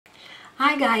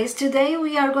Hi guys, today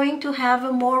we are going to have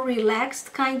a more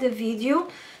relaxed kind of video.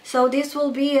 So this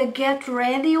will be a get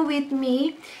ready with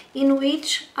me in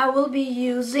which I will be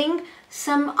using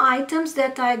some items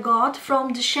that I got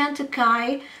from the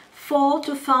Chantecaille Fall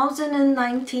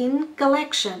 2019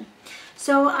 collection.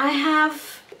 So I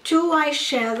have two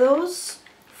eyeshadows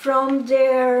from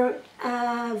their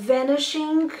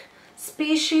Vanishing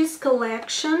Species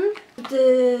collection,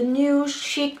 the new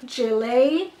Chic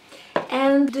Gelée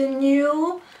and the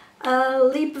new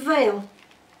lip veil.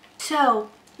 So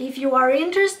if you are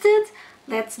interested,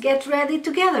 let's get ready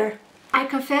together. I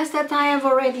confess that I have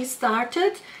already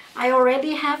started. I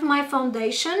already have my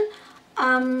foundation.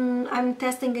 I'm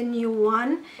testing a new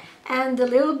one and a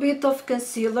little bit of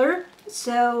concealer.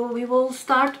 So we will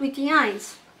start with the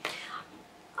eyes.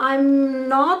 I'm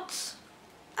not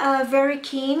very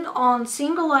keen on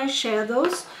single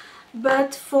eyeshadows,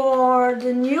 but for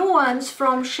the new ones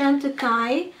from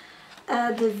Chantecaille,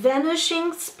 the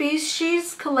Vanishing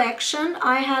Species collection,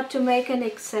 I had to make an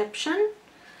exception.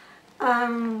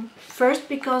 First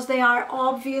because they are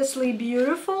obviously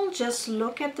beautiful. Just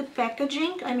look at the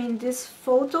packaging. I mean, these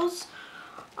photos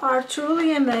are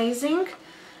truly amazing.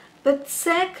 But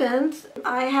second,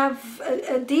 I have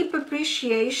a deep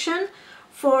appreciation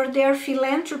for their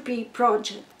philanthropy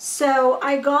project. So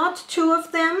I got two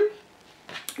of them.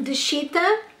 The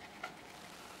Cheetah,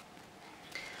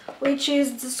 which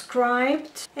is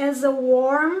described as a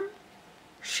warm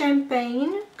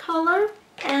champagne color,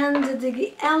 and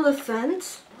the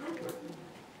Elephant,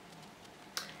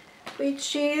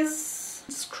 which is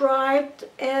described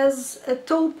as a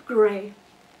taupe gray.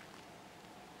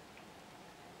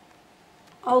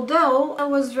 Although I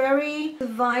was very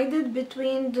divided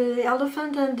between the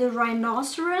Elephant and the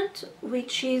Rhinoceros,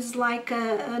 which is like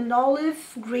an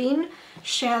olive green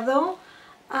shadow.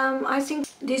 I think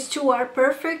these two are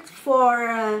perfect for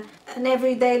an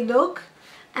everyday look.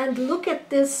 And look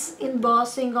at this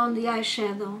embossing on the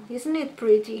eyeshadow. Isn't it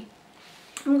pretty?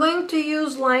 I'm going to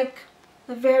use like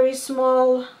a very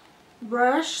small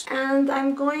brush and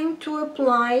I'm going to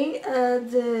apply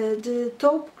the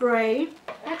taupe gray.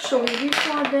 Actually,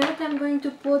 before that I'm going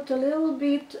to put a little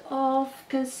bit of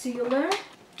concealer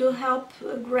to help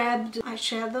grab the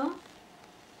eyeshadow.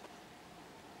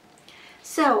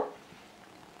 So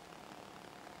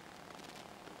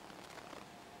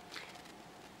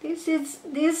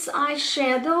this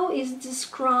eyeshadow is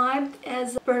described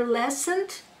as a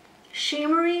pearlescent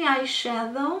shimmery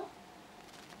eyeshadow.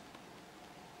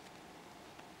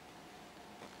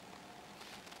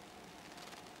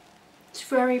 It's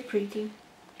very pretty.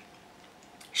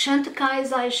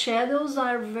 Chantecaille's eyeshadows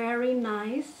are very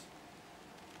nice,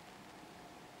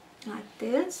 like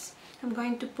this. I'm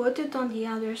going to put it on the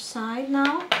other side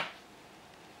now.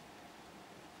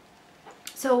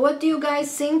 So what do you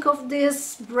guys think of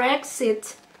this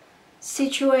Brexit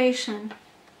situation?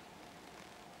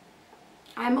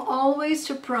 I'm always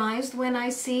surprised when I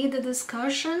see the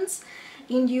discussions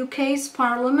in UK's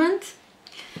Parliament.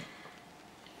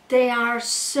 They are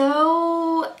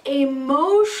so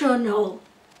emotional.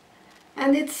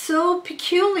 And it's so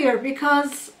peculiar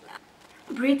because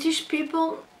British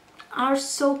people are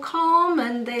so calm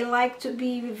and they like to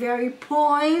be very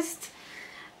poised,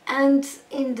 and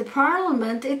in the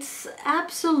Parliament it's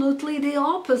absolutely the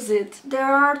opposite.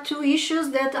 There are two issues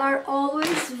that are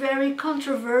always very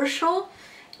controversial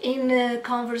in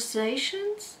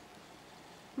conversations: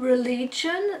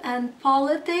 religion and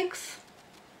politics.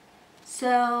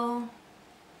 So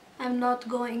I'm not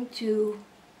going to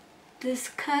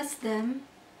discuss them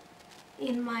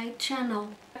in my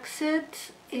channel.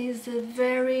 Brexit is a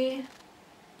very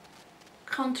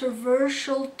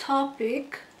controversial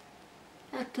topic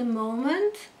at the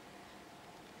moment,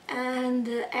 and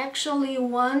actually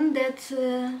one that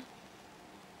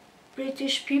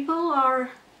British people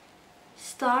are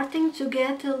starting to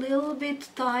get a little bit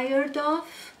tired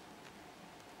of,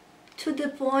 to the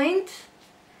point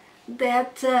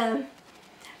that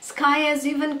Sky has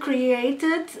even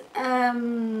created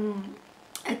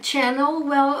a channel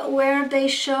where they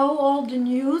show all the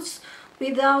news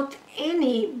without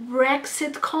any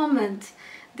Brexit comment.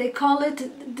 They call it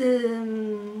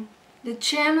the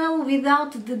channel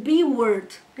without the B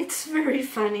word. It's very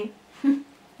funny.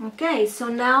 Okay, so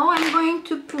now I'm going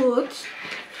to put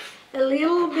a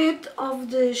little bit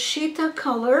of the Cheetah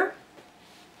color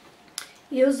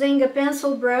using a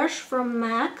pencil brush from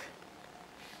MAC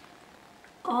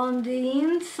on the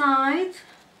inside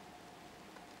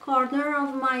corner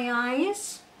of my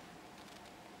eyes.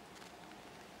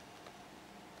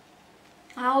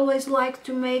 I always like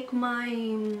to make my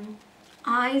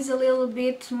eyes a little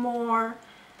bit more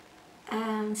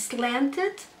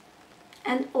slanted,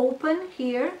 and open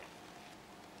here.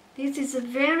 This is a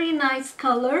very nice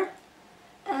color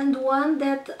and one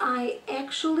that I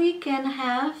actually can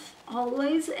have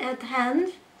always at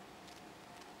hand,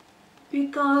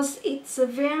 because it's a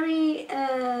very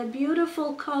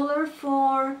beautiful color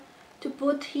to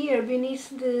put here beneath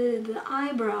the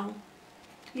eyebrow.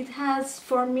 It has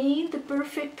for me the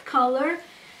perfect color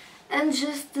and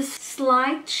just the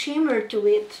slight shimmer to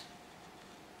it.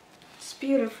 It's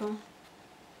beautiful.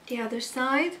 The other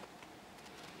side.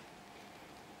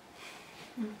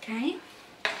 Okay.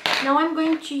 Now I'm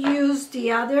going to use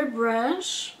the other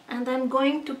brush and I'm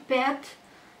going to pat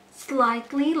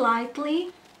slightly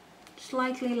lightly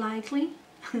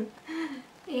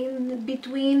in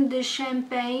between the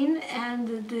champagne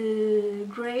and the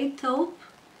gray taupe,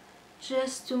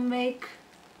 just to make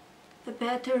a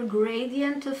better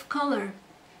gradient of color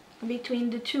between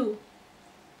the two,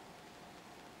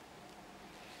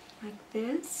 like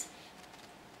this.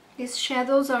 These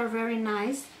shadows are very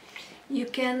nice. You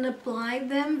can apply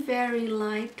them very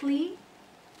lightly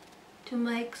to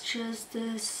make just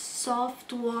a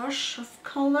soft wash of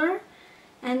color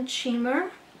and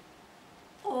shimmer,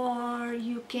 or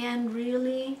you can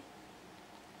really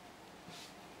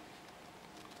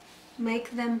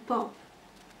make them pop.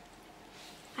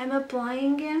 I'm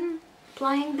applying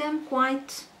them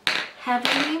quite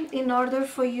heavily in order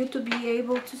for you to be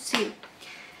able to see.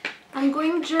 I'm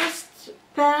going just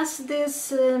past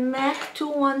this MAC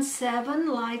 217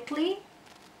 lightly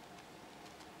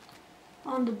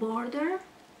on the border,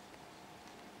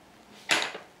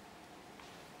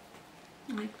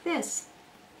 like this.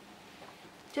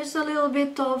 Just a little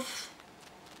bit of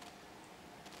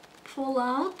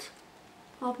fallout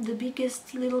of the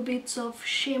biggest little bits of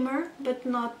shimmer, but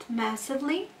not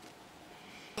massively.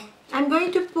 I'm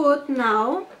going to put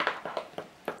now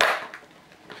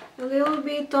a little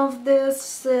bit of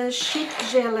this Chic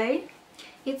Gelée.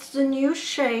 It's the new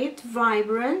shade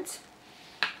Vibrant.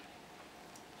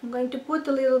 I'm going to put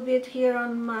a little bit here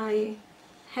on my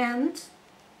hand.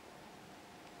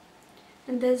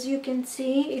 And as you can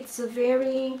see, it's a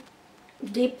very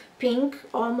deep pink,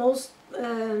 almost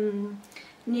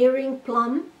nearing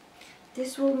plum.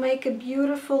 This will make a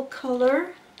beautiful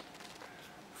color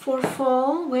for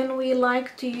fall, when we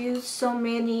like to use so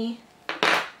many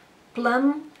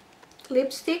plum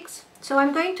lipsticks. So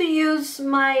I'm going to use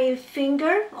my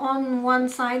finger on one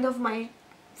side of my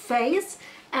face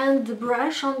and the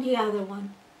brush on the other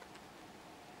one.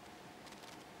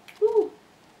 Ooh.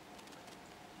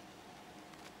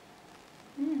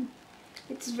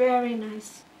 It's very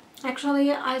nice.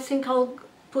 Actually, I think I'll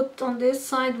put on this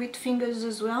side with fingers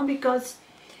as well, because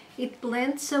it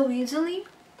blends so easily.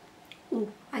 Ooh,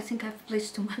 I think I've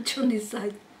placed too much on this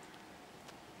side.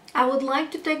 I would like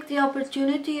to take the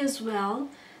opportunity as well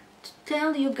to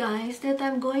tell you guys that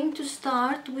I'm going to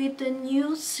start with a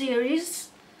new series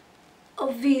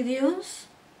of videos.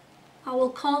 I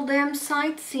will call them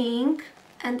Sightseeing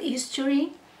and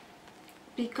History,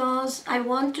 because I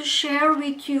want to share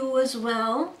with you as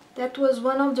well. That was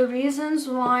one of the reasons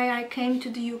why I came to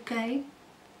the UK,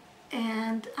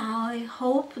 and I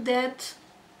hope that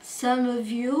some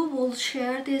of you will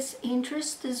share this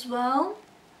interest as well.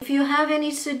 If you have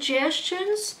any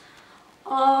suggestions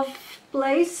of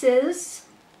places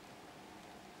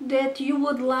that you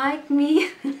would like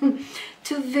me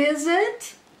to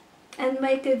visit and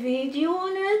make a video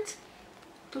on it,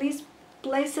 please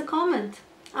place a comment.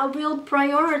 I will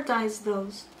prioritize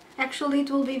those. Actually, it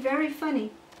will be very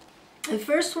funny. The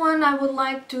first one I would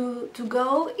like to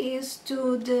go is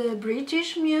to the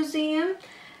British Museum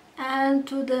and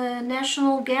to the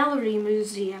National Gallery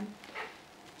Museum.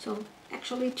 So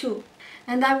actually two.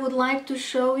 And I would like to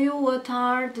show you what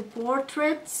are the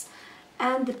portraits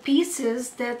and the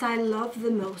pieces that I love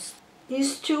the most.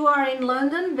 These two are in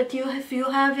London, but if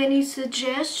you have any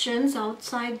suggestions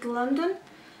outside London,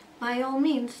 by all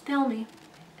means tell me.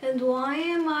 And why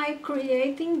am I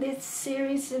creating this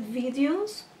series of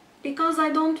videos? Because I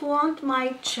don't want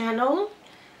my channel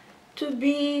to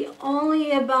be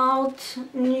only about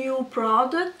new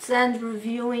products and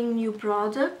reviewing new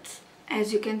products.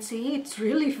 As you can see, it's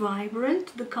really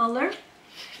vibrant, the color.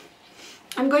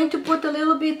 I'm going to put a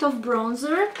little bit of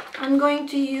bronzer. I'm going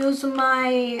to use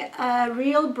my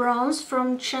Real Bronze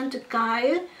from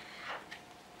Chantecaille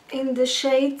in the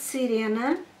shade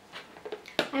Sirena.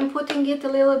 I'm putting it a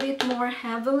little bit more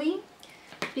heavily,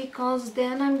 because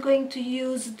then I'm going to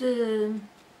use the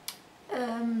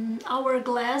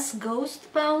Hourglass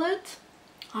Ghost palette.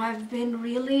 I've been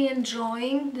really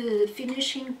enjoying the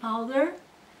finishing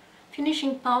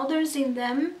powders in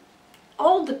them,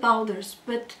 all the powders,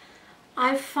 but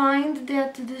I find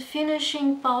that the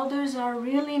finishing powders are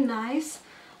really nice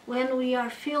when we are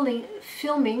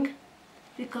filming,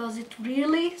 because it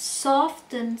really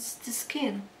softens the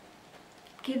skin,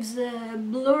 gives a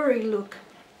blurry look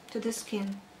to the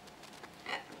skin,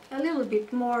 a little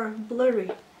bit more blurry.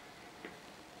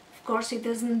 Of course, it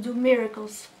doesn't do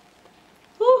miracles.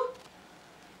 Woo!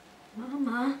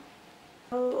 Mama!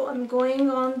 So I'm going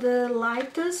on the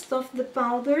lightest of the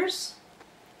powders,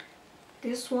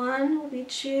 this one,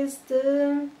 which is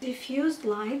the diffused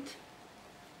light.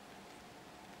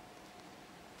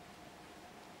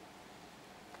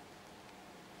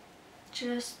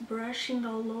 Just brushing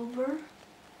all over.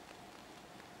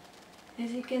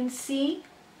 As you can see,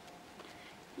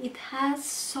 it has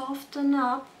softened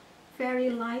up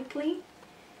very lightly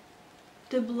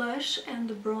the blush and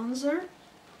the bronzer.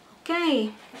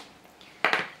 Okay,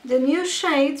 the new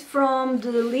shade from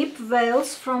the lip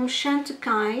veils from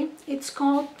Chantecaille, it's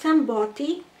called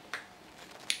Tamboti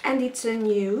and it's a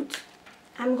nude.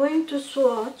 I'm going to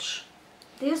swatch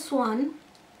this one,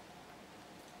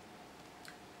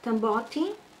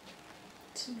 Tamboti.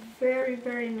 It's very,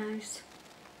 very nice.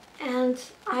 And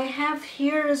I have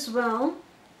here as well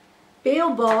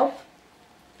Baobab,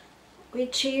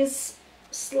 which is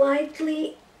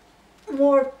slightly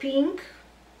more pink.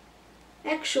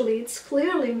 Actually, it's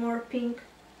clearly more pink.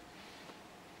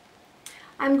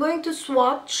 I'm going to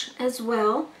swatch as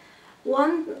well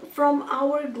one from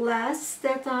Hourglass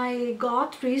that I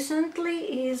got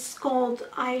recently. Is called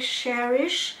I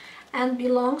Cherish and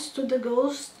belongs to the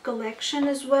Ghost collection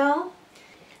as well.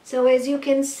 So as you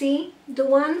can see, the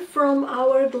one from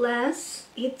Hourglass,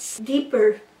 it's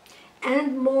deeper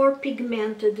and more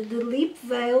pigmented. The lip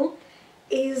veil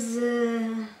is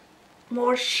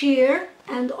more sheer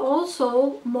and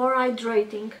also more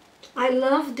hydrating. I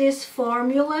love this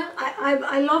formula.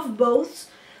 I love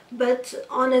both, but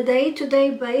on a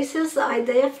day-to-day basis I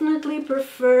definitely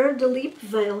prefer the lip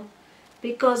veil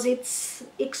because it's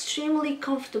extremely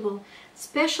comfortable,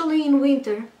 especially in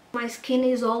winter. My skin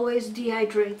is always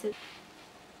dehydrated.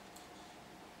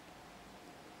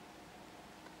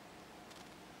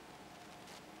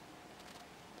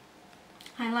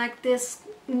 I like this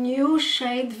new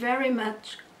shade very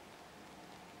much.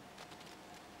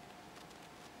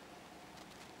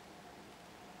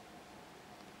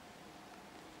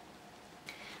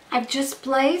 I've just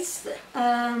placed the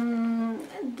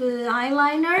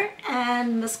eyeliner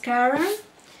and mascara,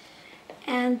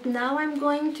 and now I'm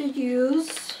going to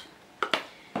use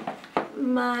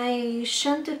my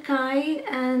Chantecaille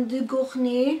and de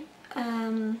Gournay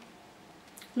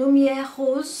Lumiere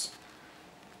Rose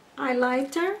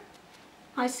highlighter.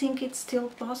 I think it's still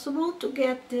possible to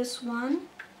get this one,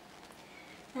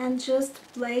 and just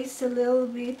place a little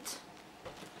bit,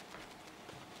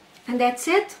 and that's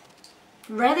it.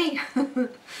 Ready.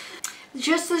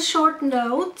 Just a short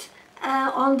note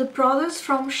on the products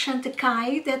from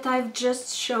Chantecaille that I've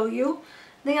just shown you.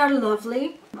 They are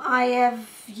lovely. I have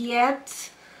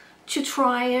yet to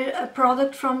try a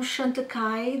product from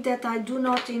Chantecaille that I do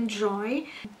not enjoy.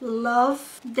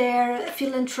 Love their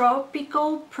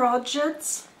philanthropical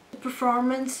projects. The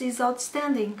performance is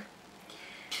outstanding.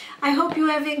 I hope you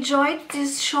have enjoyed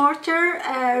this shorter,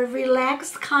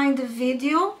 relaxed kind of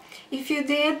video. If you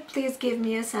did, please give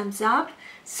me a thumbs up.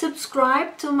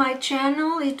 Subscribe to my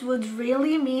channel, it would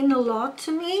really mean a lot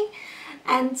to me.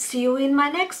 And see you in my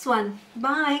next one.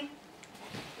 Bye!